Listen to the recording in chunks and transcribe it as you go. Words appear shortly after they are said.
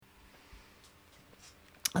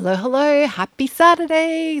Hello, hello, happy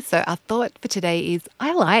Saturday. So, our thought for today is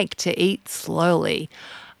I like to eat slowly.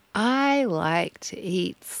 I like to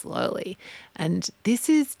eat slowly. And this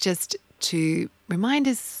is just to remind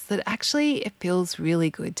us that actually it feels really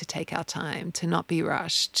good to take our time, to not be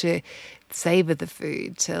rushed, to savor the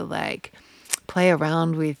food, to play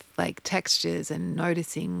around with textures and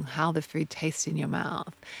noticing how the food tastes in your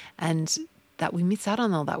mouth. And that we miss out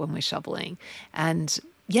on all that when we're shoveling. And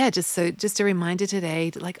yeah, just a reminder today,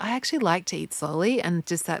 I actually like to eat slowly, and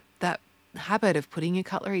just that habit of putting your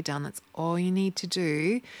cutlery down, that's all you need to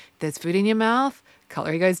do. There's food in your mouth,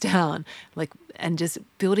 cutlery goes down. And just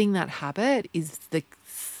building that habit is the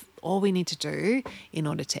all we need to do in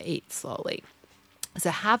order to eat slowly. So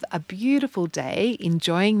have a beautiful day,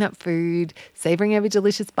 enjoying that food, savoring every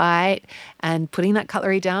delicious bite, and putting that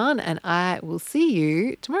cutlery down. And I will see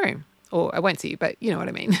you tomorrow. Or I won't see you, but you know what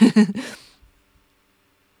I mean.